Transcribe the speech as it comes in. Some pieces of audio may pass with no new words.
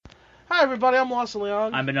Hi everybody, I'm Lawson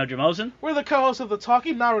Leong. I'm Benojo Mosen. We're the co-hosts of the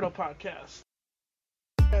Talking Naruto podcast.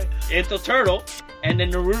 Okay. It's a turtle, and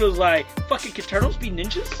then Naruto's like, fucking, can turtles be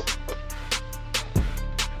ninjas?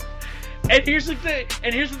 And here's the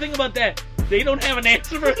thing about that. They don't have an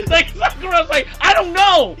answer for it. Like, Sakura's like, I don't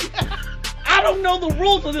know! I don't know the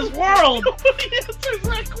rules of this world! Nobody answers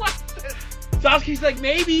that question. Sasuke's like,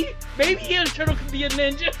 maybe a turtle could be a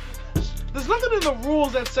ninja. There's nothing in the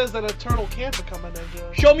rules that says that a turtle can't become a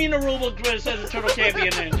ninja. Show me in the rule book where it says a turtle can't be a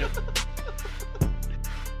ninja.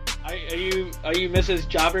 Are you Mrs.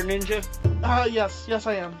 Jobber Ninja? Yes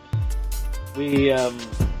I am. We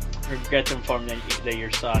regret to inform that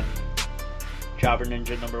your son, Jobber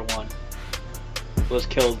Ninja number 1, was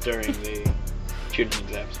killed during the shooting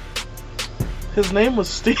exams. His name was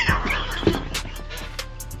Steve.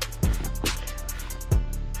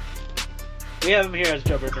 We have him here as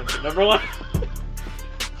Jobber Ninja number 1.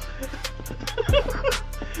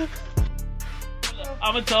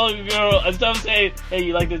 I'm gonna tell you, girl, instead of saying, hey,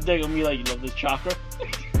 you like this dick, I'm gonna be like, you love this chakra?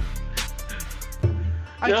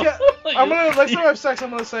 I can't. I'm gonna, next time I have sex,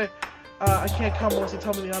 I'm gonna say, I can't come unless you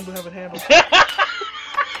tell me the Anbu have it handled.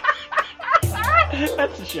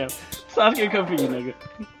 That's the show. Sasuke, come for you, nigga.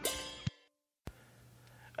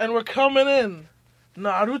 And we're coming in.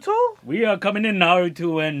 Naruto? We are coming in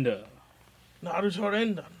Naruto Enda. Naruto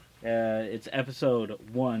Enda. It's episode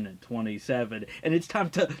 127, and it's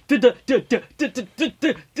time to. Benel?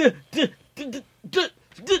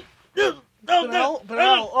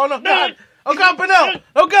 Oh no, God! Oh God, Benel!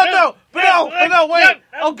 Oh God, no! Benel, wait!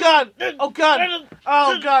 Oh God! Oh God!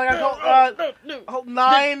 Oh God! I gotta go.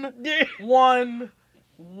 9-1-1.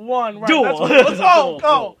 Right.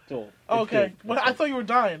 Duel. Duel. Okay. Well, I thought you were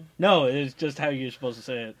dying. No, it's just how you're supposed to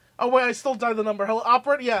say it. Oh wait, I still died the number. Hello,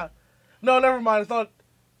 operate? Yeah. No, never mind. I thought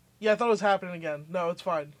it was happening again. No, it's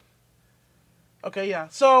fine. Okay, yeah.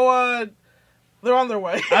 So, they're on their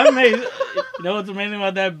way. I'm amazed. You know what's amazing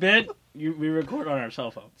about that bit? We record on our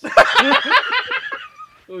cell phones.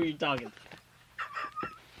 Who are you talking?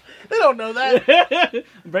 They don't know that.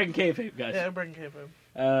 Breaking kayfabe, guys. Yeah, breaking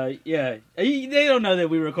kayfabe. Yeah. They don't know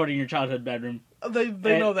that we record in your childhood bedroom. They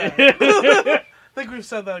know that. I think we've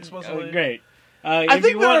said that explicitly. Great. I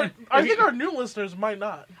think our new listeners might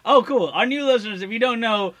not. Oh, cool. Our new listeners, if you don't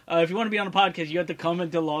know, if you want to be on a podcast, you have to come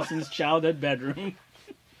into Lawson's childhood bedroom.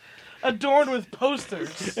 Adorned with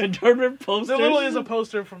posters. There literally is a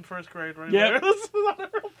poster from first grade right there.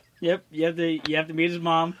 Yep. You have to meet his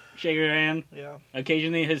mom, shake her hand. Yeah.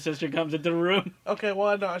 Occasionally his sister comes into the room. Okay,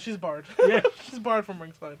 well, no, she's barred. Yeah. She's barred from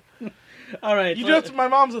ringside. All right. My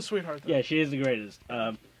mom's a sweetheart, though. Yeah, she is the greatest.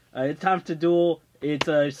 It's time to duel. It's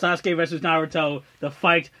Sasuke versus Naruto, the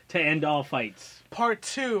fight to end all fights. Part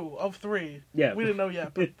 2 of 3. Yeah. We didn't know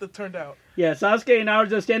yet, but it turned out. Yeah, Sasuke and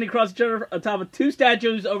Naruto standing across each other on top of 2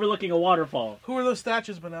 statues overlooking a waterfall. Who are those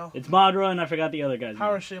statues, Benel? It's Madara, and I forgot the other guy's name.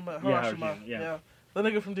 Harashima. Yeah. The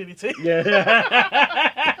nigga from DDT. Yeah.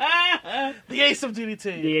 The ace of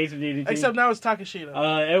DDT. Except now it's Takashita.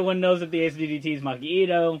 Everyone knows that the ace of DDT is Maki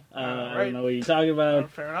Ito. I don't know what you're talking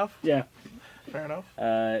about. Fair enough. Yeah. Fair enough.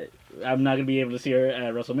 I'm not going to be able to see her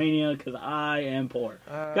at WrestleMania because I am poor.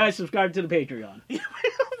 Guys, subscribe to the Patreon.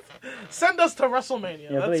 Send us to WrestleMania.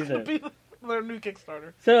 Yeah, that's going to be their new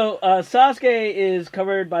Kickstarter. So, Sasuke is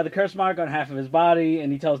covered by the curse mark on half of his body,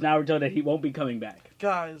 and he tells Naruto that he won't be coming back.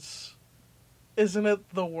 Guys, isn't it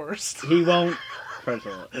the worst? He won't. First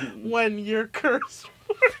of all. When your curse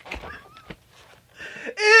mark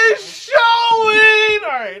is showing!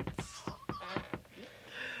 Alright.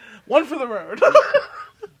 One for the road.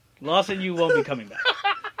 Lawson, you won't be coming back.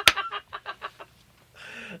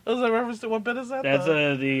 Was that reference to what bit is that? That's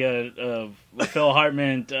the Phil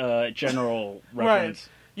Hartman general reference. Right.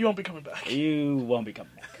 You won't be coming back. You won't be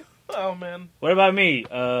coming back. Oh, man. What about me?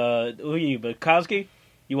 Who are you, Bukowski?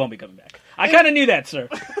 You won't be coming back. I kind of knew that, sir.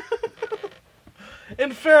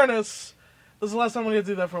 In fairness, this is the last time we're going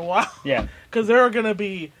to do that for a while. Yeah. Because there are going to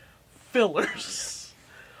be fillers.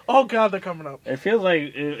 Oh, God, they're coming up. It feels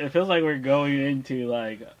like we're going into,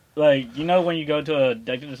 like you know when you go to a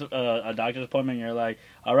doctor's appointment, you're like,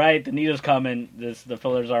 all right, the needle's coming. The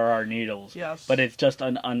fillers are our needles. Yes. But it's just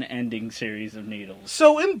an unending series of needles.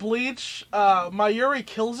 So in Bleach, Mayuri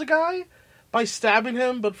kills a guy by stabbing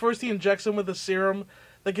him, but first he injects him with a serum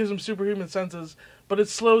that gives him superhuman senses, but it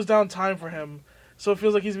slows down time for him. So it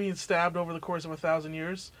feels like he's being stabbed over the course of 1,000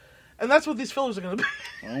 years. And that's what these fillers are going to be.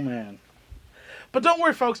 Oh, man. But don't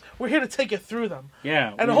worry, folks. We're here to take you through them.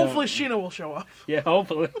 Yeah. And hopefully Shino will show up. Yeah,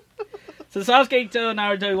 hopefully. So Sasuke tells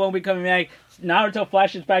Naruto he won't be coming back. Naruto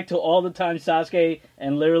flashes back to all the times Sasuke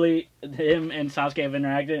and literally him and Sasuke have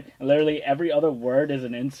interacted, and literally every other word is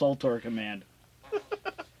an insult or a command.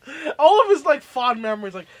 all of his like fond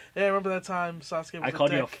memories. Like, yeah, I remember that time Sasuke was I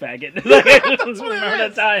called you a dick. faggot. That's what Remember it that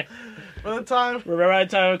is. time? Remember that time? Remember that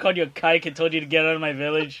time I called you a kike and told you to get out of my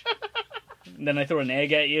village? And then I threw an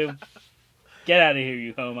egg at you? Get out of here,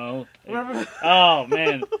 you homo. Remember? Oh,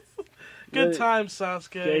 man. Good times,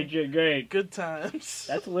 Sasuke. Great. Good times.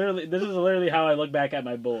 This is literally how I look back at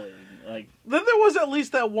my bullying. Like, Then there was at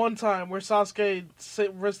least that one time where Sasuke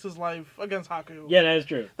risked his life against Haku. yeah, that is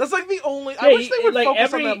true. That's like the only... I wish they would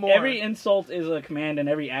focus on that more. Every insult is a command and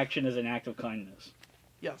every action is an act of kindness.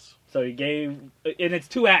 Yes. So he gave... And it's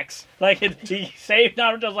 2 acts. Like, he saved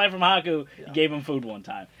Naruto's life from Haku. Yeah. He gave him food one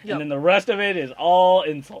time. Yep. And then the rest of it is all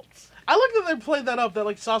insults. I like that they played that up, that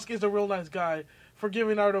like Sasuke's a real nice guy for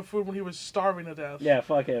giving Naruto food when he was starving to death. Yeah,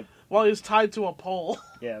 fuck him. While he was tied to a pole.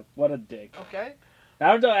 Yeah, what a dick. Okay.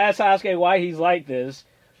 Naruto asks Sasuke why he's like this.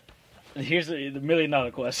 Here's the $1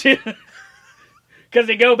 million question. Because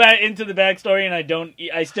they go back into the backstory, and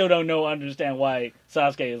I still don't understand why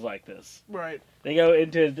Sasuke is like this. Right. They go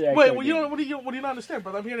into the wait. What do you not understand,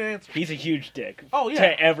 brother? I'm here to answer. He's a huge dick. Oh yeah.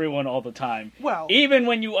 To everyone all the time. Well, even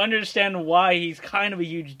when you understand why he's kind of a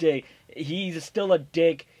huge dick, he's still a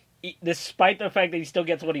dick, despite the fact that he still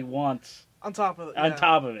gets what he wants. On top of it. On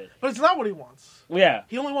top of it. But it's not what he wants. Yeah.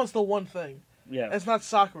 He only wants the one thing. Yeah. And it's not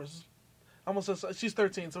Sakura's. Almost says she's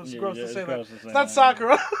 13, so it's gross to say that. It's not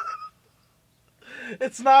Sakura.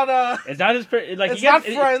 It's not It's not his. Like it's not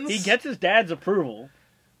friends. He gets his dad's approval.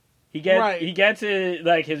 He gets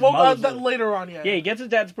his mother's. Later on, yeah. Yeah, he gets his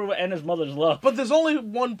dad's approval and his mother's love. But there's only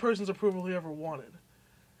one person's approval he ever wanted,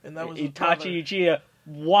 and that was Itachi Uchiha.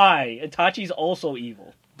 Why? Itachi's also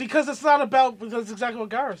evil. Because it's not about. Because it's exactly what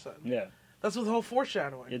Gara said. Yeah. That's what the whole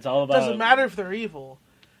foreshadowing. It's all about. It doesn't matter if they're evil.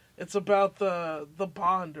 It's about the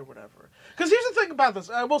bond or whatever. Because here's the thing about this.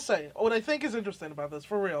 I will say, what I think is interesting about this,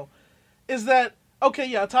 for real, is that, okay,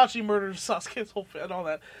 yeah, Itachi murdered Sasuke's whole and all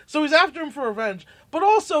that. So he's after him for revenge. But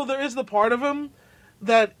also, there is the part of him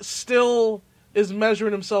that still is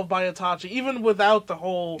measuring himself by Itachi, even without the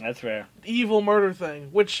whole That's fair. evil murder thing,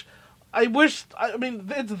 which I wish... I mean,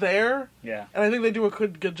 it's there. Yeah. And I think they do a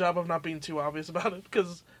good job of not being too obvious about it,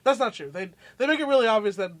 because that's not true. They make it really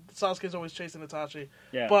obvious that Sasuke's always chasing Itachi.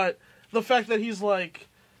 Yeah. But the fact that he's like...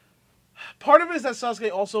 Part of it is that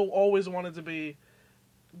Sasuke also always wanted to be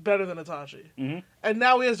better than Itachi. Mm-hmm. And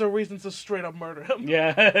now he has a reason to straight up murder him.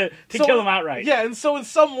 Yeah, to kill him outright. Yeah, and so in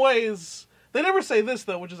some ways... They never say this,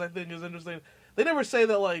 though, which I think is interesting. They never say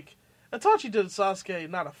that, like, Itachi did Sasuke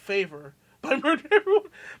not a favor by murdering everyone,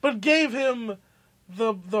 but gave him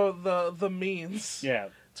the means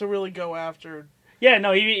to really go after... Yeah,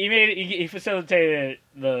 no, he facilitated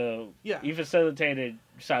he facilitated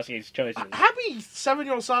Sasuke's choices. Happy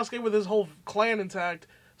 7-year-old Sasuke with his whole clan intact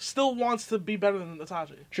still wants to be better than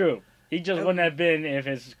Itachi. True. He just wouldn't have been if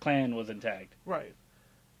his clan was intact. Right.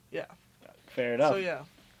 Yeah. Fair enough. So yeah.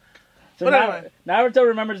 So but anyway. Naruto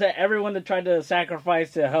remembers that everyone that tried to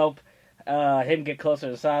sacrifice to help him get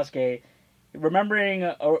closer to Sasuke. Remembering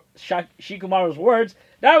Shikamaru's words,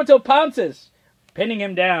 Naruto pounces, pinning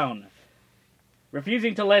him down.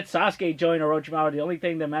 Refusing to let Sasuke join Orochimaru, the only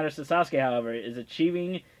thing that matters to Sasuke, however, is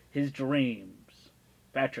achieving his dreams.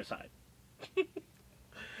 Patricide.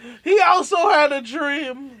 He also had a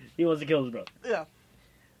dream. He wants to kill his brother.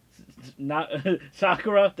 Yeah.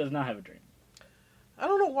 Sakura does not have a dream. I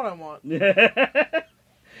don't know what I want.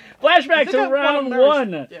 Flashback to round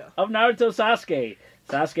 1 of Naruto Sasuke.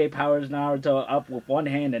 Sasuke powers Naruto up with one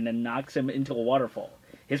hand and then knocks him into a waterfall.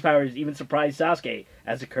 His powers even surprise Sasuke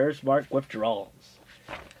as the curse mark withdraws.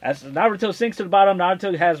 As Naruto sinks to the bottom,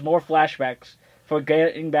 Naruto has more flashbacks for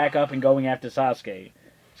getting back up and going after Sasuke.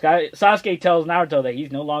 Sasuke tells Naruto that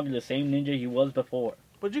he's no longer the same ninja he was before.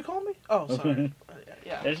 What'd you call me? Oh, sorry.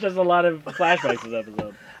 Yeah. There's just a lot of flashbacks this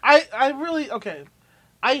episode.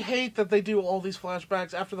 I hate that they do all these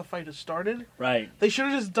flashbacks after the fight has started. Right. They should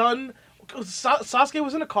have just done... Sasuke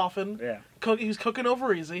was in a coffin. Yeah. He was cooking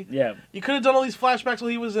over easy. Yeah. You could have done all these flashbacks while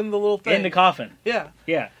he was in the little thing. In the coffin. Yeah.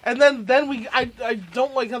 Yeah. And then I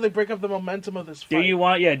don't like how they break up the momentum of this fight. Do you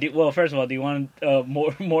want... well, first of all, do you want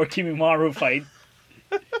more Kimimaro fight?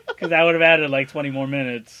 Because that would have added like 20 more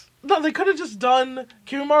minutes. No, they could have just done...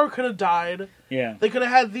 Kimimaro could have died. Yeah. They could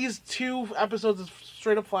have had these 2 episodes of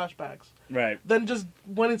straight up flashbacks. Right. Then just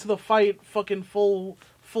went into the fight fucking full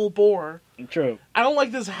bore. True. I don't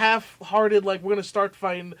like this half-hearted, like, we're going to start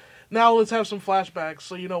fighting. Now let's have some flashbacks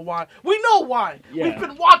so you know why. We know why! Yeah. We've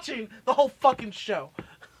been watching the whole fucking show.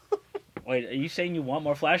 Wait, are you saying you want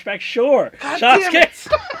more flashbacks? Sure! God damn it.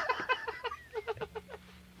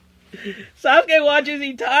 Sasuke watches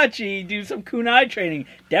Itachi do some kunai training,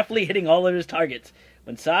 definitely hitting all of his targets.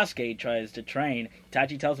 When Sasuke tries to train,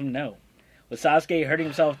 Itachi tells him no. With Sasuke hurting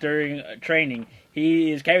himself during training,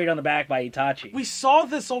 he is carried on the back by Itachi. We saw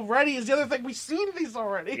this already. Is the other thing. We've seen these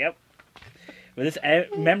already. Yep. With this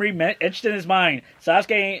memory etched in his mind,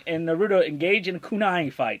 Sasuke and Naruto engage in a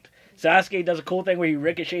kunai fight. Sasuke does a cool thing where he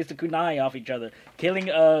ricochets the kunai off each other, killing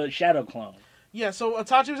a shadow clone. Yeah, so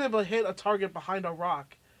Itachi was able to hit a target behind a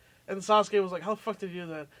rock. And Sasuke was like, how the fuck did you do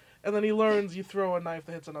that? And then he learns you throw a knife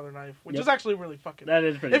that hits another knife, which is actually really fucking... That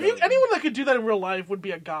is pretty good. Anyone that could do that in real life would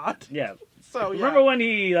be a god. Yeah. So, yeah. Remember when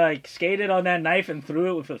he, skated on that knife and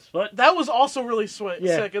threw it with his foot? That was also really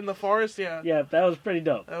sick in the forest, yeah. Yeah, that was pretty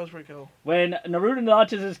dope. That was pretty cool. When Naruto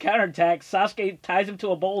launches his counterattack, Sasuke ties him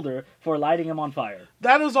to a boulder for lighting him on fire.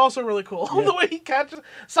 That was also really cool. Yeah. The way he catches...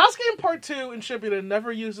 Sasuke in Part 2 in Shippuden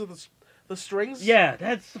never uses the strings. Yeah,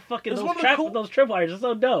 that's fucking... Those tripwires are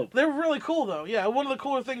so dope. They're really cool, though. Yeah, one of his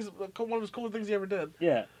cooler things he ever did.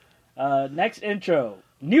 Yeah. Next intro.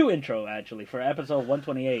 New intro, actually, for episode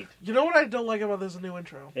 128. You know what I don't like about this new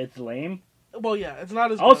intro? It's lame. Well, yeah, it's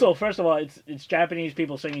not as Also, good. first of all, it's Japanese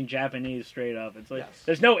people singing Japanese straight up. It's like Yes.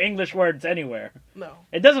 There's no English words anywhere. No.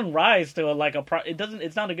 It doesn't rise to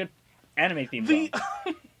it's not a good anime theme song.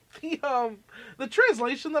 The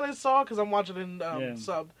translation that I saw, because I'm watching it in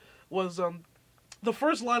sub, was the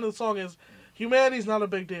first line of the song is "Humanity's not a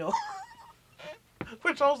big deal,"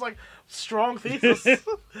 which I was like, strong thesis,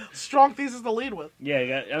 strong thesis to lead with.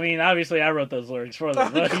 Yeah, I mean, obviously, I wrote those lyrics for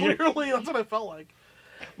them. Clearly, that's what I felt like.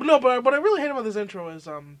 But no, but what I really hate about this intro is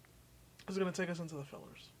going to take us into the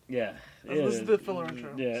fillers. Yeah, this is the filler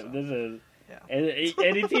intro. Yeah, so. This is. Yeah. And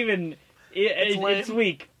it's even. It's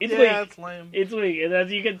weak. It's weak. Yeah, it's lame. It's weak. And as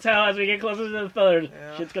you can tell, as we get closer to the fillers,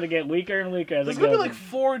 Yeah. shit's gonna get weaker and weaker. There's gonna be like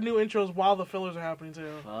 4 new intros while the fillers are happening too.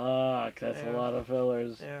 Fuck, that's a lot of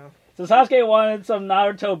fillers. Yeah. So Sasuke wanted some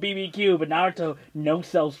Naruto BBQ, but Naruto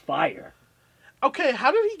no-sells fire. Okay,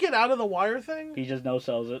 how did he get out of the wire thing? He just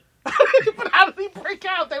no-sells it. But how did he break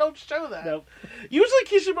out? They don't show that. Nope. Usually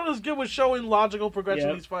Kishimoto's good with showing logical progression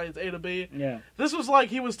of these fights, A to B. Yeah. This was like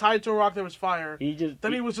he was tied to a rock, there was fire. He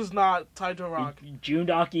was just not tied to a rock. Juned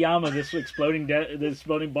Akiyama this exploding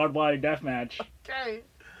barbed wire death match. Okay.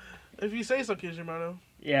 If you say so, Kishimoto.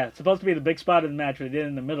 Yeah, it's supposed to be the big spot of the match, but it did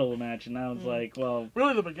in the middle of the match, and now it's like, well...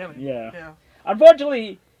 Really the beginning. Yeah.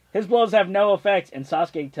 Unfortunately, his blows have no effect, and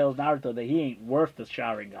Sasuke tells Naruto that he ain't worth the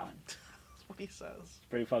Sharingan. That's what he says. It's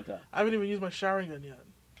pretty fucked up. I haven't even used my Sharingan yet.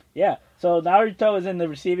 Yeah, so Naruto is in the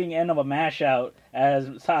receiving end of a mash-out as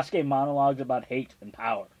Sasuke monologues about hate and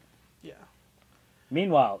power. Yeah.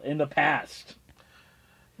 Meanwhile, in the past...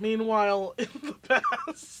 Itachi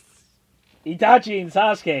and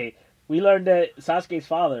Sasuke... We learned that Sasuke's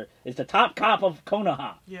father is the top cop of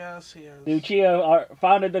Konoha. Yes, he is. The Uchiha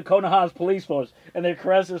founded the Konoha's police force, and their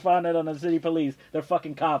crest is founded on the city police. They're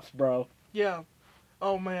fucking cops, bro. Yeah.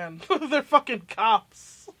 Oh, man. They're fucking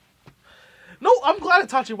cops. No, I'm glad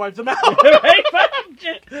Itachi wiped them out.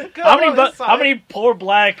 How many poor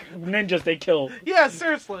black ninjas they killed? Yeah,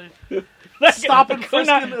 seriously. Stop and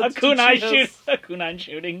kunai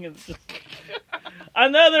shooting.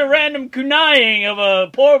 Another random kunaiing of a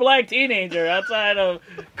poor black teenager outside of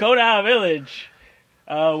Konoha Village,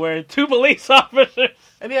 where 2 police officers...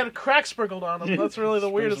 And he had a crack sprinkled on him. That's really the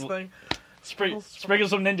weirdest thing. Sprinkle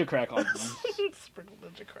some ninja crack on him. Sprinkle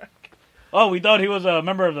ninja crack. Oh, we thought he was a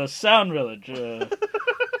member of the Sound Village.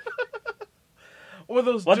 Or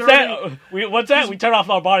those What's dirty... What's that? We turn off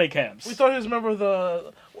our body cams. We thought he was a member of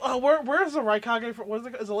the... where is the Raikage from? What is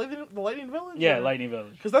it? Is it the Lightning Village? Yeah, or? Lightning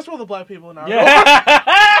Village. Because that's where all the black people in Naruto They're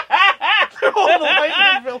Yeah. all in the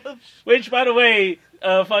Lightning Village. Which, by the way,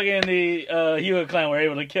 fucking the Hyuga clan were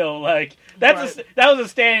able to kill. Like that's that was a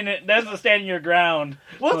stand your ground.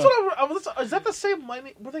 Well, that's what is that the same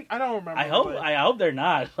Lightning? I don't remember. I hope they're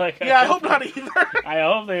not. Like I hope not either. I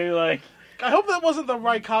hope they like. I hope that wasn't the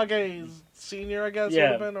Raikage's senior. I guess would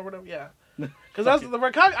have been or whatever. Yeah. Because that's the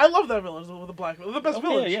Raikage. I love that village with the black people. They're the best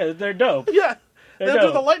village. Yeah, they're dope. Yeah. They dope.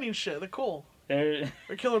 do the lightning shit. They're cool. They're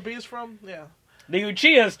Where Killer Bee's from? Yeah. The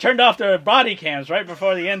Uchihas turned off their body cams right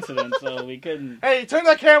before the incident, so we couldn't... Hey, turn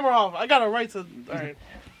that camera off. I got a right to... Alright.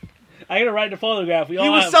 I got a right to photograph. He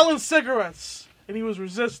was selling cigarettes, and he was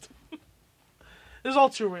resisting. This is all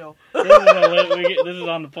too real. This is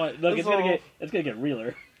on the point. Look, it's gonna get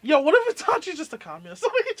realer. Yo, what if Itachi's just a communist?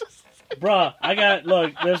 Bruh,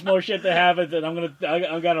 there's more shit that happens, and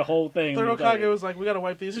I got a whole thing. Third Hokage was like, we gotta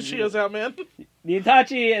wipe these Uchihas out, man. The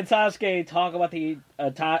Itachi and Sasuke talk to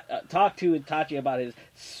Itachi about his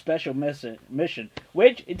special mission,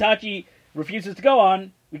 which Itachi refuses to go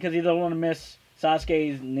on because he doesn't want to miss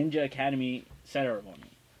Sasuke's Ninja Academy ceremony.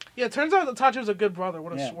 Yeah, it turns out Itachi was a good brother.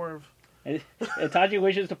 What a swerve. Itachi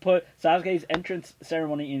wishes to put Sasuke's entrance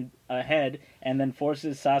ceremony in ahead and then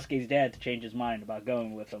forces Sasuke's dad to change his mind about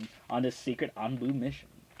going with him on this secret Anbu mission.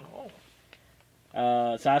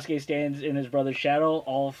 Sasuke stands in his brother's shadow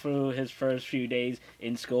all through his first few days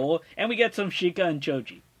in school, and we get some Shika and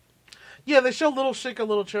Choji. Yeah, they show little Shika,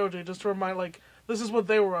 little Choji, just to remind, like, this is what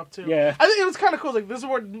they were up to. Yeah. I think it was kind of cool. Like, this is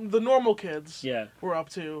what the normal kids were up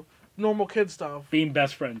to. Normal kid stuff. Being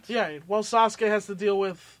best friends. Yeah, while Sasuke has to deal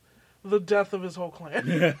with the death of his whole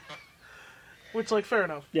clan. Which, like, fair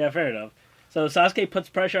enough. Yeah, fair enough. So Sasuke puts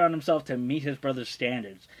pressure on himself to meet his brother's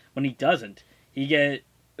standards. When he doesn't get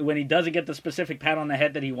the specific pat on the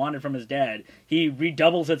head that he wanted from his dad, he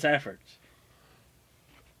redoubles its efforts.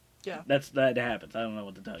 Yeah. That happens. I don't know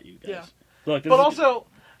what to tell you guys. Yeah. Look, but also,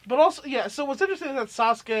 yeah, so what's interesting is that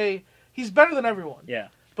Sasuke, he's better than everyone. Yeah.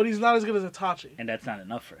 But he's not as good as Itachi. And that's not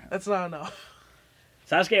enough for him. That's not enough.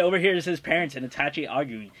 Sasuke overhears his parents and Itachi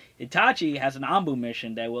arguing. Itachi has an Anbu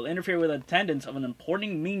mission that will interfere with attendance of an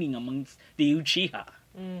important meeting amongst the Uchiha.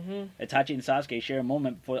 Mm-hmm. Itachi and Sasuke share a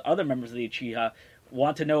moment before other members of the Uchiha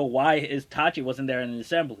want to know why Itachi wasn't there in the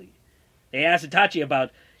assembly. They ask Itachi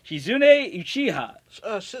about Shizune Uchiha.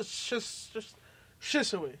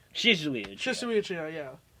 Shisui. Shisui Uchiha,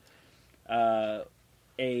 yeah.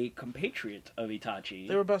 A compatriot of Itachi.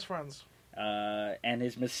 They were best friends. And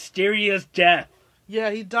his mysterious death.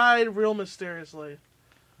 Yeah, he died real mysteriously.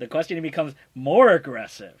 The questioning becomes more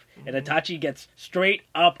aggressive, and Itachi gets straight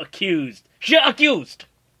up accused. Accused!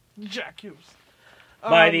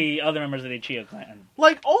 By the other members of the Uchiha clan.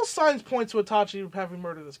 Like, all signs point to Itachi having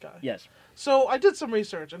murdered this guy. Yes. So, I did some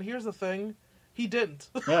research, and here's the thing. He didn't.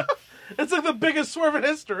 It's like the biggest swerve in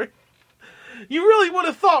history. You really would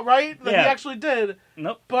have thought, right? That he actually did.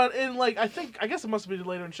 Nope. But in, like, I guess it must have been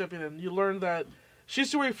later in Shippuden, you learned that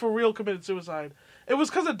Shisui for real committed suicide. It was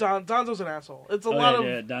because of Danzo's an asshole. It's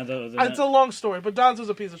it's a long story, but Danzo's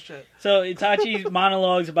a piece of shit. So Itachi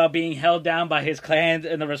monologues about being held down by his clans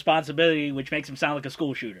and the responsibility, which makes him sound like a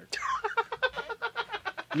school shooter.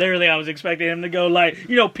 Literally, I was expecting him to go like,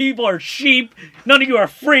 people are sheep, none of you are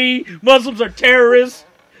free, Muslims are terrorists,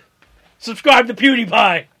 subscribe to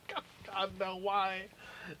PewDiePie. God, no, why?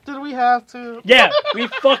 Did we have to? Yeah, we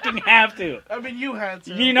fucking have to. I mean, you had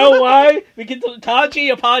to. You know why? Because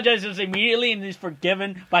Itachi apologizes immediately and is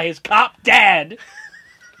forgiven by his cop dad.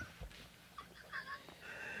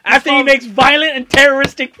 After he makes violent and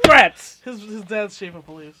terroristic threats. His dad's chief of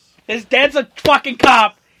police. His dad's a fucking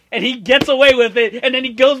cop, and he gets away with it, and then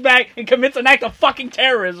he goes back and commits an act of fucking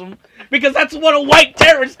terrorism, because that's what a white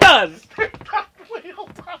terrorist does. Wait,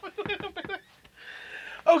 hold on. Wait a minute.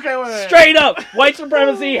 Okay, wait. Straight up, white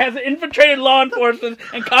supremacy has infiltrated law enforcement,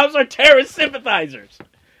 and cops are terrorist sympathizers.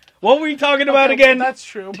 What were we talking about again? Well, that's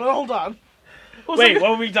true, but hold on. What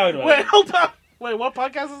were we talking about? Wait, hold on. Wait, what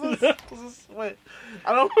podcast is this? Wait,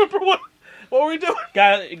 I don't remember what were we doing?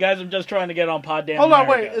 Guys, I'm just trying to get on Pod Damn Hold on,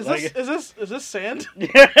 America. wait, is this sand?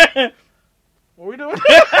 What are we doing?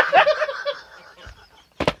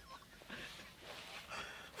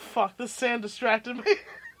 Fuck, this sand distracted me.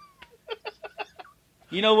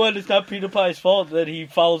 You know what? It's not PewDiePie's fault that he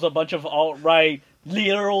follows a bunch of alt-right,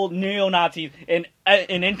 literal neo-Nazis and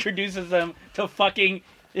introduces them to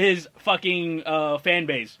his fan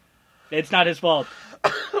base. It's not his fault.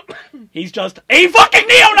 He's just a fucking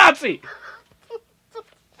neo-Nazi!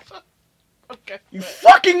 Okay. You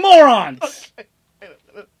fucking morons! Okay.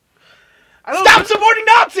 Stop supporting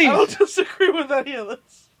Nazis! I don't disagree with any of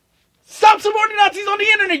this. Stop supporting Nazis on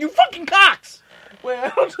the internet, you fucking cocks! Wait, I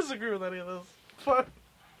don't disagree with any of this. But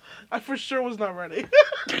I for sure was not ready.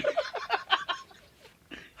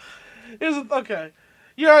 Okay.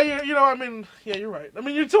 Yeah, I mean, yeah, you're right. I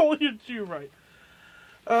mean, you're right.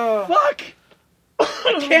 Fuck!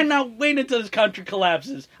 I cannot wait until this country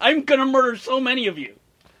collapses. I'm gonna murder so many of you.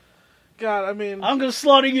 God, I mean, I'm gonna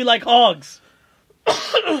slaughter you like hogs.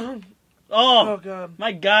 Oh God.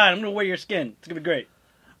 My God, I'm gonna wear your skin. It's gonna be great.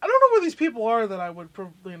 I don't know where these people are that I would,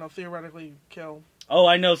 theoretically kill. Oh,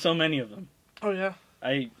 I know so many of them. Oh, yeah?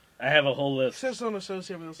 I have a whole list. Just don't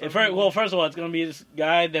associate with this. Well, first of all, it's going to be this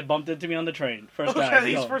guy that bumped into me on the train. First guy.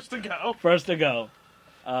 Okay, he's first to go. First to go.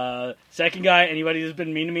 Second guy, anybody who's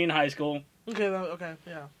been mean to me in high school. Okay,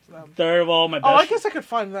 yeah. Third of all, my best... Oh, I guess I could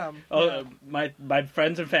find them. Oh, yeah. My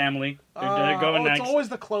friends and family. They're going next. It's always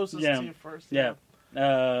the closest to you first. Yeah.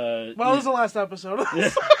 Well, this is the last episode of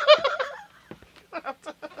this.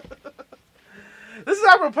 This is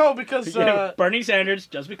apropos because... Bernie Sanders,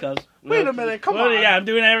 just because. Wait a minute, come on. Yeah, I'm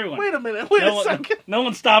doing everyone. Wait a minute, wait a second. No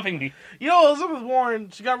one's stopping me. You know, Elizabeth Warren,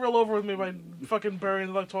 she got real over with me by fucking burying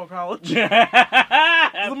the Electoral College.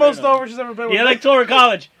 It's the most over she's ever been with the Electoral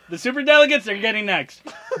College. The superdelegates are getting next.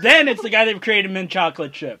 Then it's the guy that created mint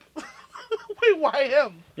chocolate chip. Wait, why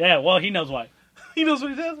him? Yeah, well, he knows why. He knows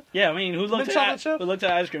what he did? Yeah, I mean, who looks at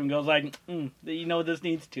ice cream and goes like, you know, this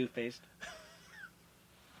needs toothpaste.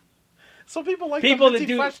 Some people like people that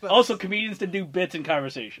do freshness. Also comedians that do bits in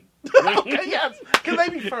conversation. Okay, yes. Can they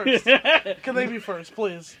be first? Can they be first,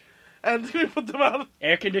 please? And can we put them out?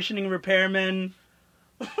 Air conditioning repairmen.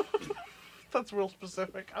 That's real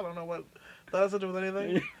specific. I don't know what that has to do with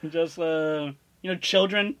anything. Just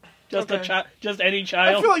children. Just okay. Just any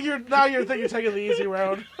child. I feel like you're thinking you're taking the easy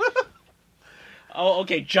road. Oh,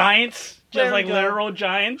 okay. Giants. Just like literal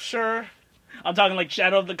giants. Sure. I'm talking like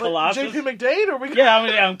Shadow of the Colossus. JP McDade, or we? Yeah,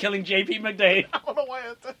 I'm killing JP McDade. I don't know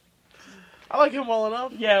why I like him well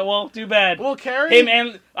enough. Yeah, well, too bad. Will Carey? Him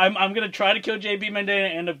and I'm gonna try to kill JP McDade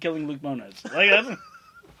and end up killing Luke Moniz. Like that's.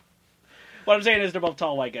 What I'm saying is they're both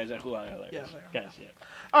tall white guys who are hilarious. Yeah, guys. Yeah.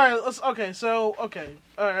 All right.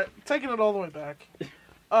 All right. Taking it all the way back.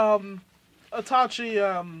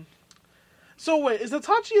 Itachi. So wait, is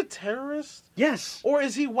Itachi a terrorist? Yes. Or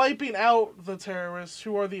is he wiping out the terrorists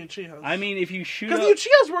who are the Uchihas? I mean, if you shoot... Because the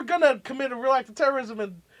Uchihas were going to commit a real act of terrorism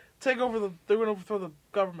and take over they were going to overthrow the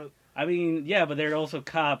government. I mean, yeah, but they're also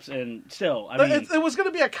cops and still, I mean... It was going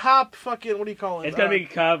to be a cop fucking, what do you call it? It's going to be a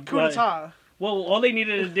cop... Coup d'etat. Well, all they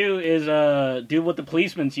needed to do is do what the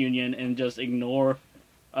policemen's union and just ignore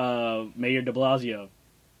Mayor de Blasio.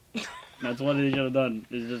 That's what they should have done.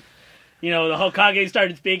 It's just... the Hokage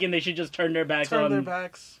started speaking, they should just turn their backs on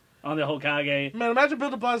the Hokage. Man, imagine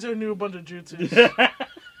Bill de Blasio knew a bunch of jutsus.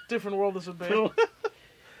 Different world this would be. Well,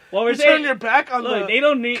 we're saying, turn your back on they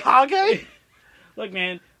don't need Kage? Look,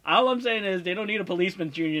 man, all I'm saying is they don't need a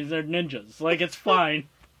policeman's union, they're ninjas. Like, it's fine.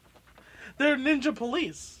 They're ninja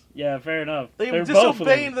police. Yeah, fair enough. They're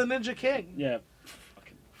disobeying the Ninja King. Yeah.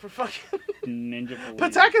 For fucking... Ninja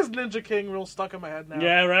police. Pataka's Ninja King real stuck in my head now.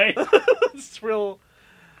 Yeah, right? It's real...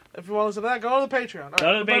 If you want to listen to that, go to the Patreon.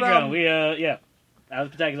 Go to the Patreon. Yeah.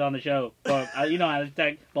 Alex Patek is on the show. But, Alex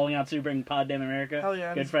Patek, Bowling Out Super and Pod Damn America. Hell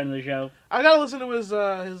yeah. Good friend of the show. I gotta listen to his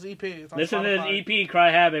EP. Listen to his EP,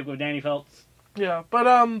 Cry Havoc, with Danny Phelps. Yeah,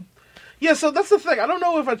 but, yeah, so that's the thing. I don't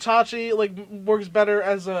know if Itachi, works better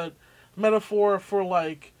as a metaphor for,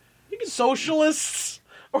 socialists,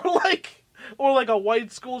 or a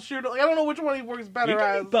white school shooter. I don't know which one he works better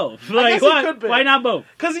as. Both. I guess he could be. Why not both?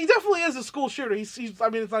 Because he definitely is a school shooter. He's it's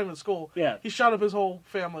not even a school. Yeah. He shot up his whole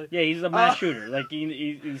family. Yeah, he's a mass shooter.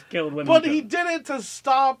 He's killed women. But he did it to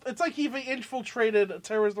stop... It's like he infiltrated a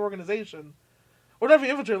terrorist organization. Or not even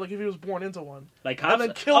infiltrated, if he was born into one. Like cops? And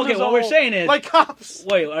then killed we're saying is... Like cops.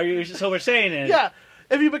 Wait, so we're saying is... Yeah.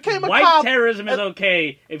 If you became a white cop... White terrorism is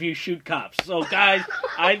okay if you shoot cops. So, guys,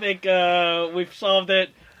 I think we've solved it.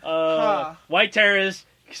 White terrorists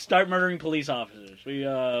start murdering police officers.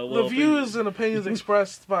 The views and opinions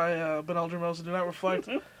expressed by Benel Dramosa do not reflect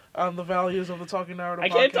on the values of the Talking Naruto podcast. I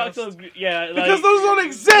can't talk to... Yeah, because those don't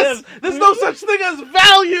exist! There's no such thing as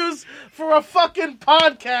values for a fucking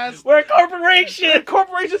podcast! We're a corporation!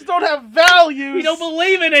 Corporations don't have values! We don't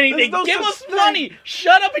believe in anything! Give us money!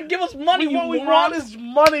 Shut up and give us money, What we want is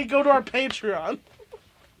money. Go to our Patreon.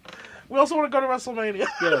 We also want to go to WrestleMania.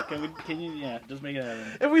 Yeah, can you just make it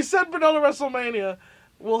happen. If we send Benel to WrestleMania,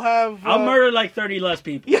 we'll have... I'll murder 30 less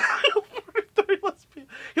people. Yeah, he'll murder 30 less people.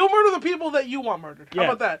 He'll murder the people that you want murdered. How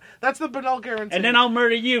about that? That's the Benel guarantee. And then I'll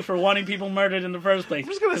murder you for wanting people murdered in the first place.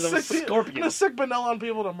 I'm just going to sick Benel on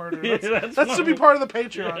people to murder. That should be part of the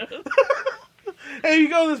Patreon. Hey, you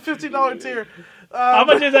go to this $15 tier. How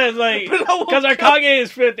much is that? Because our Kage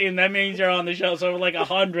is 50, and that means you're on the show. So,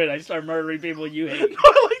 100, I start murdering people you hate. No,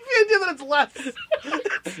 I like the idea that it's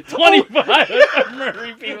less. 25, I start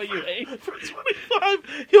murdering people you hate. For 25,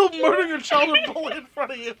 he'll murder your childhood bully in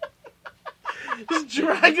front of you. Just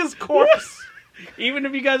drag his corpse. Even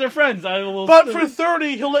if you guys are friends, I will. But for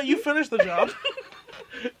 30, he'll let you finish the job.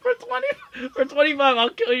 For 25, I'll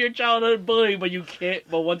kill your childhood bully, but you can't.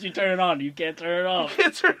 But once you turn it on, you can't turn it off. You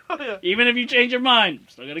can't turn it on. Yeah. Even if you change your mind, I'm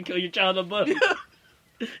still gonna kill your childhood bully.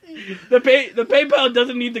 Yeah. The PayPal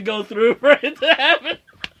doesn't need to go through for it to happen.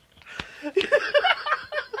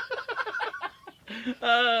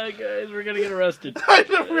 Guys, we're gonna get arrested. I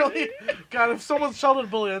know, really. God, if someone's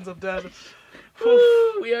childhood bully ends up dead,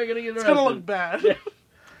 we are gonna get arrested. It's gonna look bad. Yeah.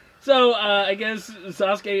 So, I guess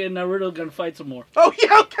Sasuke and Naruto are gonna fight some more. Oh,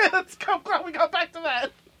 yeah, okay, I'm glad we got back to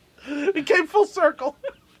that. We came full circle.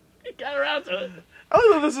 We got around I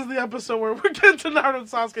don't know. This is the episode where we're getting to Naruto and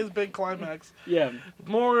Sasuke's big climax. Yeah.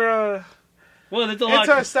 More well, there's a lot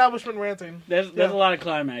anti-establishment ranting. There's a lot of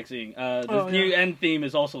climaxing. This new end theme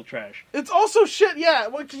is also trash. It's also shit. Yeah,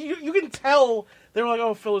 like, you can tell they were like,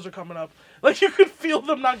 oh, fillers are coming up. Like, you could feel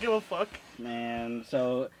them not give a fuck. Man,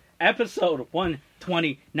 so episode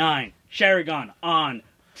 129, Sharingan on,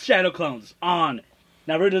 Shadow Clones on.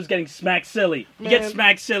 Naruto's getting smacked silly. He gets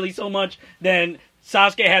smacked silly so much, then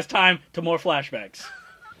Sasuke has time to more flashbacks.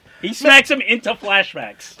 He smacks him into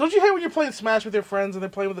flashbacks. Don't you hate when you're playing Smash with your friends and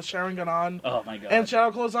they're playing with the Sharingan on? Oh my god. And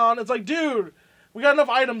Shadow Clothes on? It's like, dude, we got enough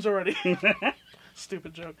items already.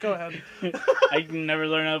 Stupid joke. Go ahead. I can never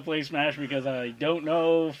learn how to play Smash because I don't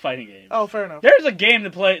know fighting games. Oh, fair enough. There's a game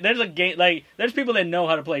to play. There's a game, like, there's people that know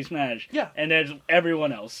how to play Smash. Yeah. And there's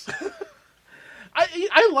everyone else.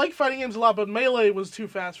 I like fighting games a lot, but Melee was too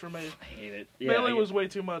fast for me. I hate it. Yeah, Melee was way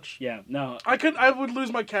too much. Yeah, no. I would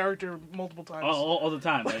lose my character multiple times. All the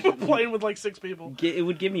time. Like, playing with like 6 people. It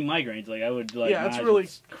would give me migraines. Like, I would, like, yeah, it's really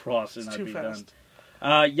cross and it's I'd too be fast.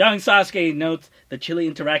 done. Young Sasuke notes the chilly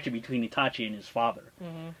interaction between Itachi and his father.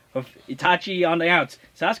 With Itachi on the outs,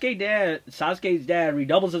 Sasuke's dad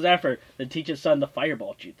redoubles his effort to teach his son the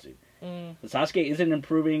fireball jutsu. But Sasuke isn't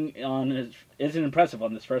impressive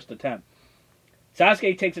on this first attempt.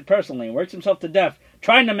 Sasuke takes it personally and works himself to death,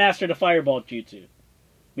 trying to master the fireball jutsu.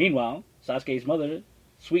 Meanwhile, Sasuke's mother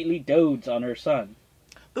sweetly dotes on her son.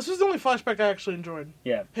 This was the only flashback I actually enjoyed.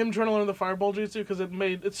 Yeah. Him trying to learn the fireball jutsu because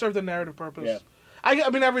it served a narrative purpose. Yeah. I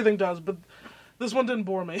mean, everything does, but this one didn't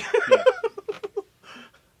bore me. Yeah.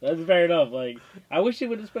 That's fair enough. Like, I wish he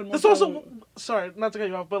would have spent more this time. Also, sorry, not to cut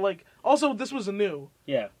you off, but like, also this was new.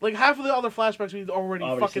 Yeah. Like half of the other flashbacks we'd already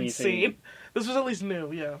fucking seen. seen. This was at least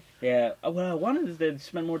new. Yeah. Yeah. What I wanted is to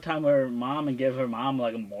spend more time with her mom and give her mom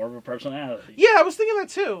like more of a personality. Yeah, I was thinking that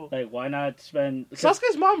too. Like, why not spend?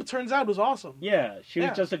 Sasuke's mom, it turns out, was awesome. Yeah, she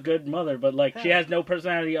was just a good mother, but like she has no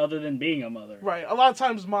personality other than being a mother. Right. A lot of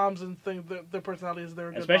times, moms and think their personality is they're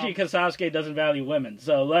a good especially because Sasuke doesn't value women.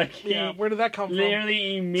 So like, where did that come from?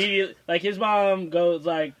 Literally immediately, like his mom goes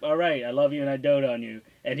like, "All right, I love you and I dote on you,"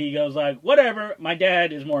 and he goes like, "Whatever, my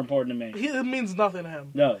dad is more important to me." It means nothing to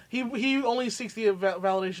him. No. He only seeks the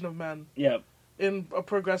validation of men. Yeah. In a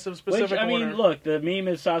progressive, specific order. I mean, look, the meme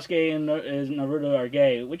is Sasuke and Naruto are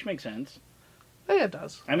gay, which makes sense. Yeah, it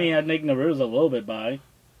does. I mean, I think Naruto's a little bit bi.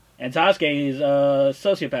 And Sasuke is a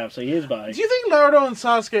sociopath, so he is bi. Do you think Naruto and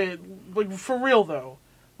Sasuke, like, for real, though,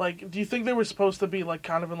 like, do you think they were supposed to be, like,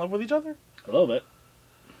 kind of in love with each other? A little bit.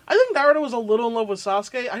 I think Naruto was a little in love with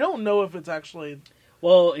Sasuke. I don't know if it's actually...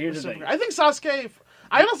 Well, here's the thing. I think Sasuke...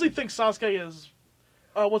 I honestly think Sasuke is...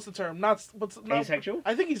 what's the term? Asexual?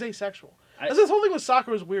 I think he's asexual. This whole thing with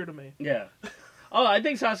Sakura is weird to me. Yeah. Oh, I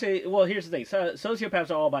think Sasuke... Well, here's the thing. Sociopaths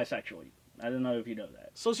are all bisexual. I don't know if you know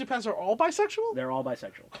that. Sociopaths are all bisexual? They're all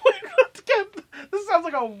bisexual. This sounds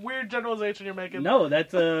like a weird generalization you're making. No,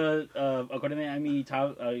 that's according to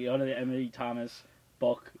the Emily Thomas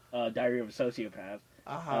book, Diary of a Sociopath.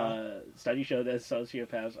 Studies show that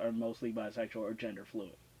sociopaths are mostly bisexual or gender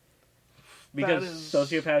fluid. Because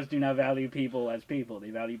sociopaths do not value people as people; they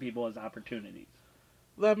value people as opportunities.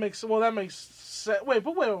 That makes sense.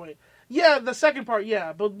 Wait. Yeah, the second part,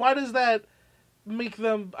 yeah, but why does that make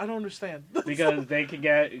them? I don't understand. Because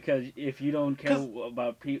if you don't care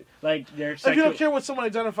about people, like their sexual, if you don't care what someone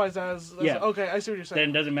identifies as, okay, I see what you're saying. Then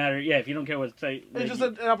it doesn't matter. Yeah, if you don't care what it's just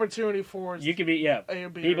an opportunity for you could be A or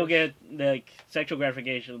B. People get like sexual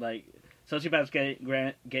gratification. Like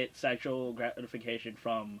sociopaths get sexual gratification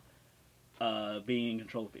from being in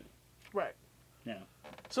control of people. Right. Yeah.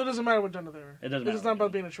 So it doesn't matter what gender they're. It doesn't matter. It's not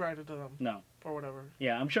about being attracted to them. No. Or whatever.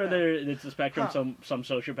 Yeah, I'm sure it's a spectrum. Some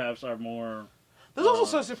sociopaths are more. There's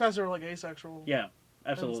also sociopaths that are like asexual. Yeah,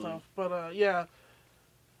 absolutely. And stuff. But yeah,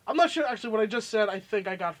 I'm not sure. Actually, what I just said, I think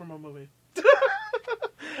I got from a movie.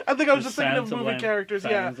 I think I was just thinking of movie characters,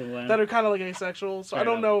 that are kind of like asexual. So I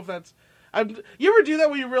don't know if that's. You ever do that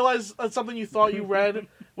when you realize that something you thought you read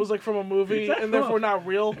was like from a movie and therefore not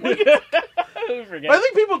real? I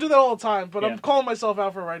think people do that all the time, but I'm calling myself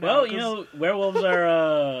out for it right now. Well, werewolves are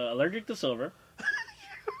allergic to silver.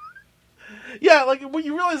 Yeah, like when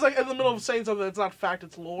you realize, like in the middle of saying something that's not fact,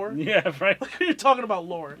 it's lore. Yeah, right. Like, you're talking about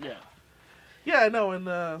lore. Yeah. Yeah, no, and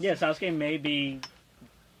Sasuke may be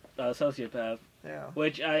a sociopath. Yeah.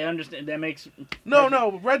 Which I understand. That makes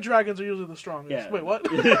no. Red dragons are usually the strongest. Yeah. Wait, what?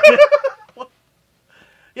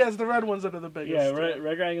 Yeah, it's the red ones that are the biggest. Yeah,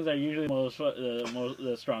 red dragons are usually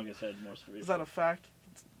the strongest and most. Is that a fact?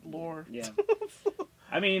 It's lore. Yeah.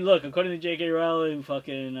 I mean, look, according to J.K. Rowling,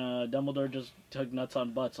 fucking Dumbledore just took nuts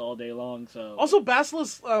on butts all day long. So also,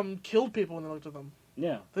 basilisks killed people when they looked at them.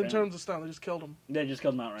 Yeah. They didn't turn them to stone. They just killed them. They just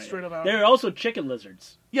killed them outright. Straight up out. They're also chicken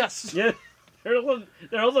lizards. Yes. Yeah. They're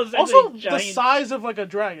also giant... the size of like a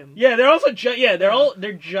dragon. Yeah, they're also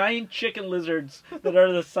they're giant chicken lizards that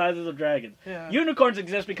are the sizes of dragons. Yeah. Unicorns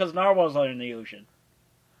exist because narwhals are in the ocean.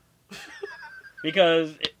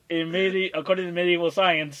 Because according to medieval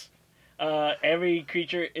science, every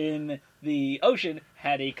creature in the ocean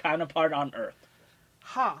had a counterpart on Earth.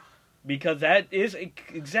 Huh. Because that is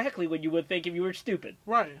exactly what you would think if you were stupid.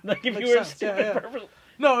 Right. Like if Makes you were sense. stupid.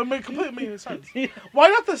 No, it completely makes sense. Why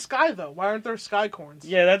not the sky, though? Why aren't there sky corns?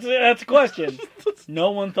 Yeah, that's a question.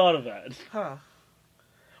 No one thought of that. Huh.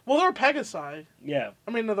 Well, there are Pegasi. Yeah.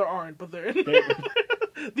 I mean, no, there aren't, but they're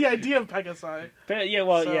the idea of Pegasi. Yeah,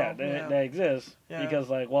 well, so, they exist. Yeah. Because,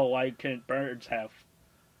 why couldn't birds have...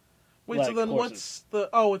 Wait, so then horses? What's the...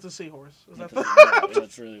 Oh, it's a seahorse. Is that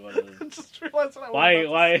that's really what it is. I just realized what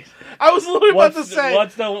Why? I was literally about to say...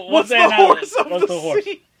 What's the horse of the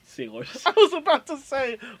sea? Seahorse. I was about to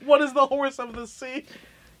say, what is the horse of the sea?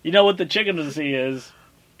 You know what the chicken of the sea is?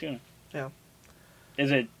 Tuna. Yeah.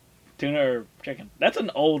 Is it tuna or chicken? That's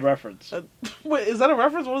an old reference. Wait, is that a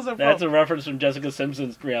reference? What is that from? That's a reference from Jessica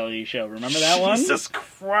Simpson's reality show. Remember that one? Jesus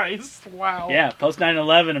Christ! Wow. Yeah, post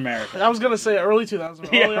 9/11 America. I was gonna say early 2000s.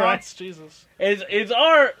 Early aughts. Jesus. It's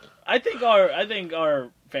our. I think our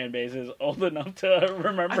fan base is old enough to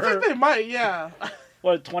remember. I think they might. Yeah.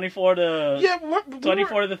 What, 24 to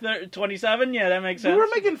 24 to 27? Yeah, that makes sense. We were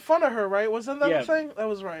making fun of her, right? Wasn't that the thing? That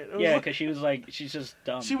was right. Yeah, because she was she's just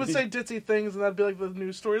dumb. She would say ditzy things, and that'd be like the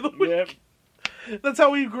news story of the week. Yep. That's how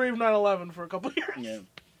we grieved 9/11 for a couple of years. Yeah.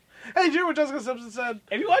 Hey, did you hear what Jessica Simpson said?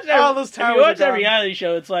 If you watch that reality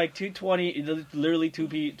show, it's like 220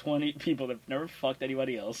 people that have never fucked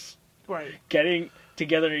anybody else. Right. Getting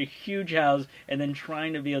together in a huge house and then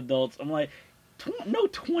trying to be adults. I'm like, no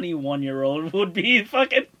 21-year-old would be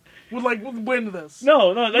fucking... Would win this. No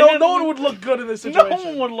one would look good in this situation. No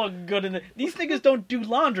one would look good in this. These niggas don't do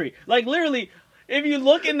laundry. Like, literally, if you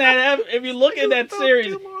look in that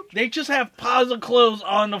series, they just have piles of clothes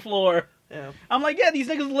on the floor. Yeah. I'm like, yeah, these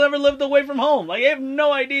niggas never lived away from home. Like, they have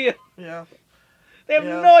no idea. Yeah. They have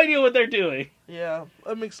no idea what they're doing. Yeah,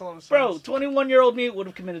 that makes a lot of sense. Bro, 21-year-old me would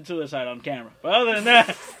have committed suicide on camera. But other than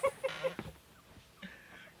that...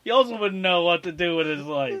 He also wouldn't know what to do with his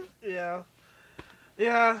life. Yeah.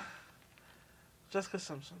 Yeah. Jessica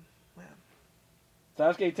Simpson. Man.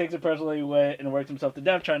 Sasuke takes it personally and works himself to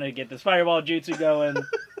death trying to get this fireball jutsu going.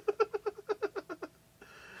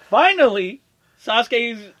 Finally,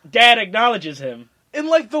 Sasuke's dad acknowledges him. And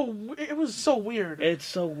it was so weird. It's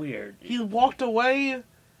so weird. He walked away,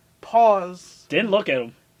 paused. Didn't look at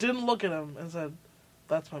him. And said,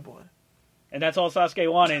 "That's my boy." And that's all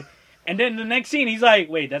Sasuke wanted. And then the next scene, he's like,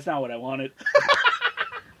 "Wait, that's not what I wanted."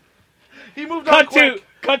 He moved on quick.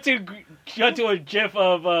 Cut to a gif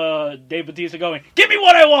of Dave Bautista going, "Give me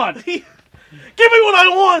what I want! Give me what I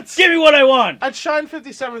want! Give me what I want!" At Shine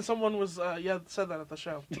 57, someone was said that at the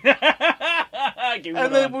show.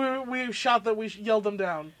 And then we shot that we yelled them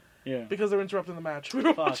down. Yeah. Because they were interrupting the match.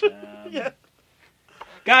 Fuck, yeah.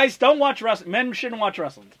 Guys, don't watch wrestling. Men shouldn't watch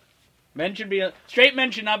wrestling. Straight men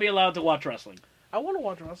should not be allowed to watch wrestling. I want to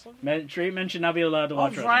watch wrestling. Straight men should not be allowed to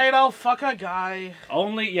watch wrestling. Alright, I'll fuck a guy.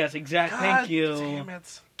 Only, yes, exactly. Thank you. Damn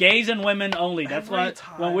it. Gays and women only. That's Every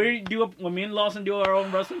when when me and Lawson do our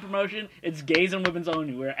own wrestling promotion, it's gays and women's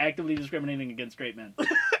only. We're actively discriminating against straight men.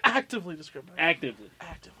 Actively discriminating. Actively.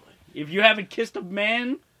 Actively. If you haven't kissed a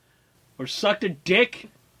man, or sucked a dick,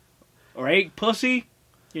 or ate pussy,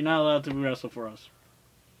 you're not allowed to wrestle for us.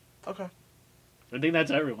 Okay. I think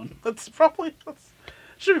that's everyone.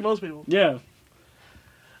 Should be most people. Yeah.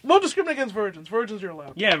 Don't discriminate against virgins. Virgins, you're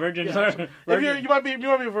allowed. Yeah, virgins. Yeah. Are, If you might be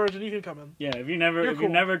a virgin, you can come in. Yeah, if you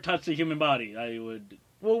never touched a human body, I would.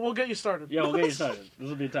 We'll get you started. Yeah, we'll get you started. This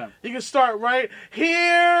will be the time. You can start right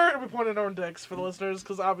here. We pointed our own dicks for the listeners,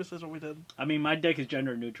 because obviously that's what we did. I mean, my dick is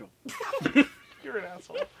gender neutral. You're an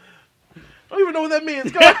asshole. I don't even know what that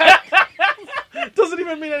means. Go ahead. Doesn't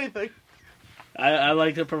even mean anything. I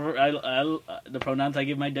like to the pronouns I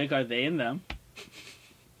give my dick are they and them.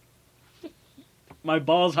 My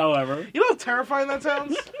balls, however. You know how terrifying that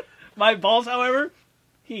sounds? My balls, however,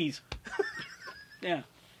 he's. Yeah.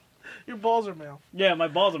 Your balls are male. Yeah, my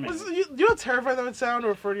balls are male. You know how terrifying that would sound to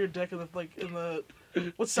refer to your dick in the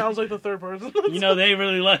what sounds like the third person? You know, they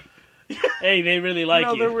really like... Hey, they really like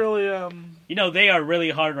you. They're really, You know, they are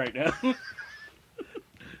really hard right now.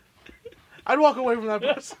 I'd walk away from that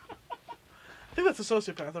person. I think that's a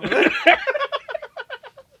sociopath over there.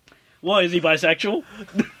 What, is he bisexual?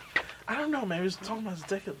 I don't know, man. He was talking about his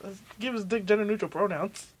dick. Give his dick gender-neutral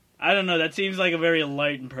pronouns. I don't know. That seems like a very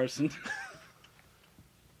enlightened person.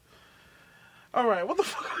 All right, what the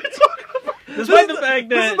fuck are we talking about? Despite the fact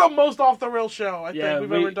that... This is the most off-the-rails show I think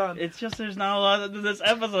we've ever done. It's just there's not a lot of this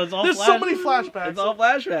episode. It's all There's so many flashbacks. It's all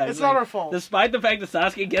flashbacks. It's not our fault. Despite the fact that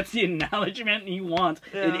Sasuke gets the acknowledgement he wants,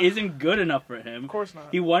 it isn't good enough for him. Of course not.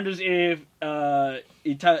 He wonders if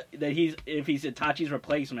he's Itachi's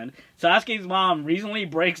replacement. Sasuke's mom recently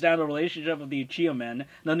breaks down the relationship of the Uchiha men,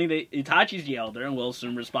 noting that Itachi's the elder and will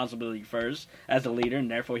assume responsibility first as the leader,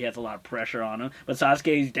 and therefore he has a lot of pressure on him. But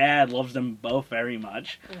Sasuke's dad loves them both very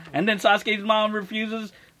much. Mm-hmm. And then Sasuke's mom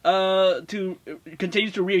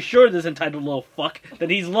continues to reassure this entitled little fuck that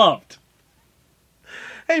he's loved.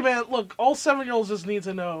 Hey man, look, all 7-year-olds just need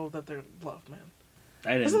to know that they're loved, man.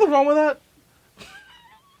 There's Isn't nothing wrong with that.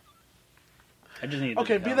 I just needed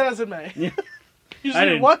Okay, to be be that as it may. Yeah. You just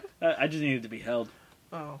need what? I just needed to be held.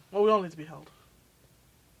 Oh, well, we all need to be held.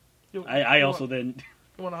 I also didn't.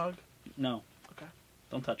 You want a hug? No. Okay.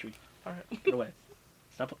 Don't touch me. All right. Get away.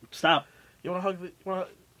 Stop. You want to hug?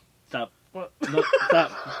 Stop. What? No,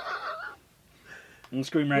 stop. I'm gonna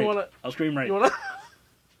scream right. I'll scream right. You wanna?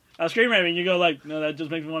 I'll scream right, and you go like, no, that just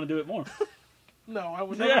makes me want to do it more. No, I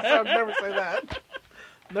would never say that.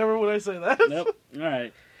 Never would I say that. Nope. All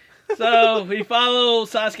right. So we follow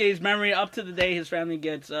Sasuke's memory up to the day his family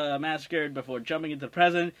gets massacred before jumping into the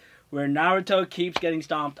present, where Naruto keeps getting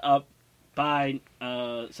stomped up by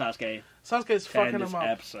Sasuke. Sasuke's fucking him up.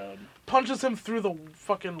 Episode. Punches him through the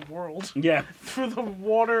fucking world. Yeah. Through the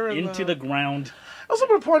water. And into the ground. I also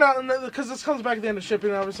want to point out, because this comes back at the end of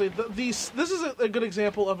shipping, obviously, this is a good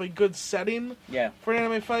example of a good setting for an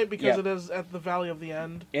anime fight, because it is at the Valley of the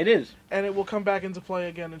End. It is. And it will come back into play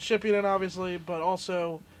again in shipping, obviously, but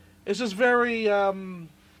also, it's just very,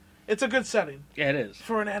 it's a good setting. Yeah, it is.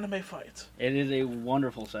 For an anime fight. It is a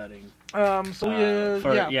wonderful setting. It's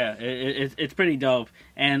pretty dope.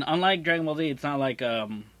 And unlike Dragon Ball Z, it's not like,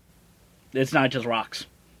 it's not just rocks.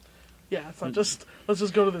 Yeah, it's not just, let's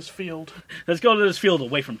just go to this field. Let's go to this field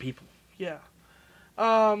away from people. Yeah.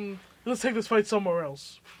 Let's take this fight somewhere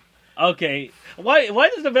else. Okay. Why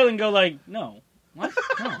does the villain go like, no? What?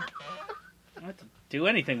 No. I don't have to do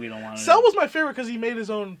anything we don't want to Cell do. was my favorite because he made his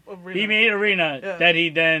own arena. He made an arena that he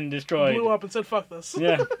then destroyed. Blew up and said, fuck this.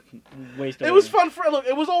 Yeah. Waste of It was fun look,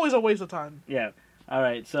 it was always a waste of time. Yeah.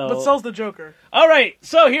 Alright, so... But Cell's the Joker. Alright,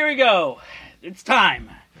 so here we go. It's time.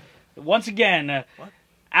 Once again,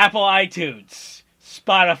 Apple iTunes,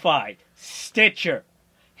 Spotify, Stitcher,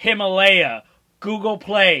 Himalaya, Google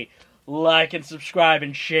Play. Like and subscribe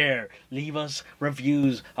and share. Leave us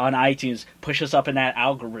reviews on iTunes. Push us up in that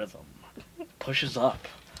algorithm. Push us up.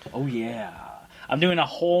 Oh yeah. I'm doing a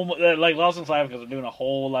whole, like Lost in Slab, because I'm doing a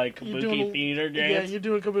whole, like, Kabuki theater dance. Yeah, you're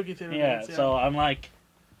doing Kabuki theater dance. Yeah, so I'm like,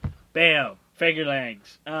 bam, finger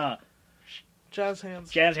legs, jazz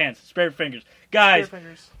hands, spirit fingers. Guys, spirit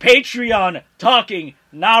fingers. Patreon, talking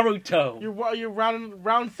Naruto. You're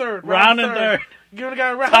round third. Round and third. Give a guy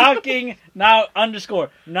a round. Talking now _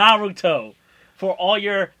 Naruto. For all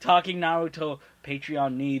your talking Naruto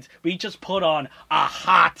Patreon needs, we just put on a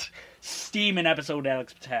hot, steaming episode,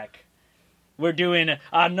 Alex Patek. We're doing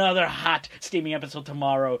another hot, steaming episode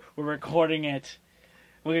tomorrow. We're recording it.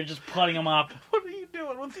 We're just putting them up. What are you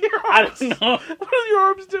doing with your arms? I don't know. What are your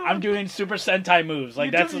arms doing? I'm doing Super Sentai moves.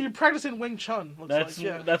 Like you're practicing Wing Chun. That's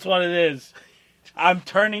what it is. I'm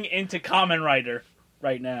turning into Kamen Rider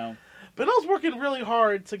right now. Benel's working really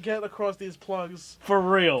hard to get across these plugs. For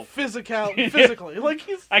real. Physically. Like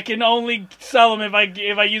I can only sell them if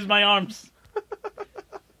I use my arms.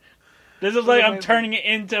 This is like I'm turning it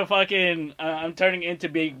into fucking. I'm turning into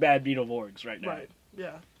Big Bad Beetleborgs right now. Right.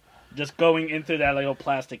 Yeah. Just going into that little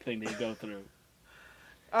plastic thing that you go through.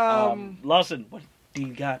 Lawson, what do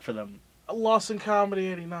you got for them? Lawson Comedy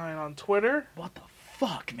 89 on Twitter. What the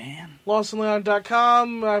fuck, man?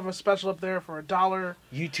 LawsonLeon.com. I have a special up there for $1.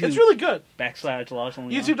 YouTube. It's really good. / Lawson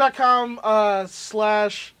Leon. YouTube.com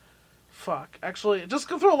 / fuck. Actually, just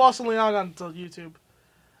go throw Lawson Leon onto YouTube.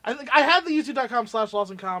 I think I have the YouTube.com /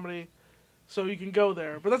 Lawson Comedy, so you can go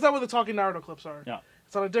there. But that's not where the Talking Naruto clips are. No.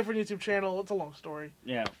 It's on a different YouTube channel. It's a long story.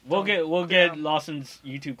 Yeah, we'll get Lawson's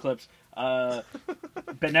YouTube clips. Benel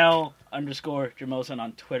 _ Jamoson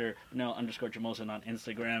on Twitter. Benel _ Jamoson on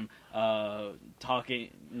Instagram. Talking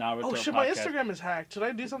Naruto. Oh shit! podcast. My Instagram is hacked. Should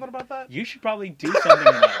I do something about that? You should probably do something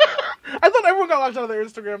about it. I thought everyone got locked out of their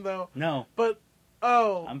Instagram though. No. But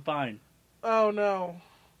I'm fine. Oh no.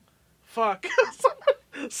 Fuck.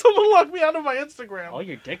 Someone locked me out of my Instagram. All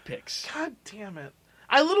your dick pics. God damn it!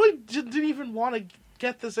 I literally didn't even want to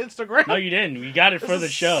get this Instagram. No, you didn't. We got it for the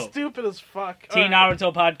show. Stupid as fuck. Teen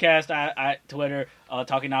Naruto Podcast at Twitter.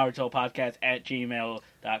 Talking Naruto Podcast at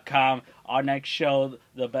gmail.com. Our next show,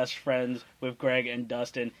 The Best Friends with Greg and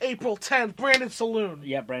Dustin. April 10th, Brandon Saloon.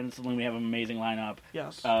 Yeah, Brandon Saloon. We have an amazing lineup.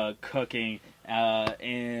 Yes. Cooking.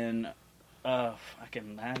 And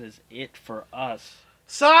fucking that is it for us.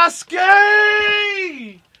 Sasuke!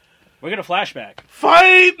 We're gonna flashback.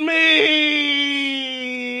 Fight me!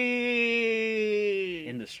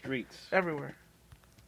 In the streets. Everywhere.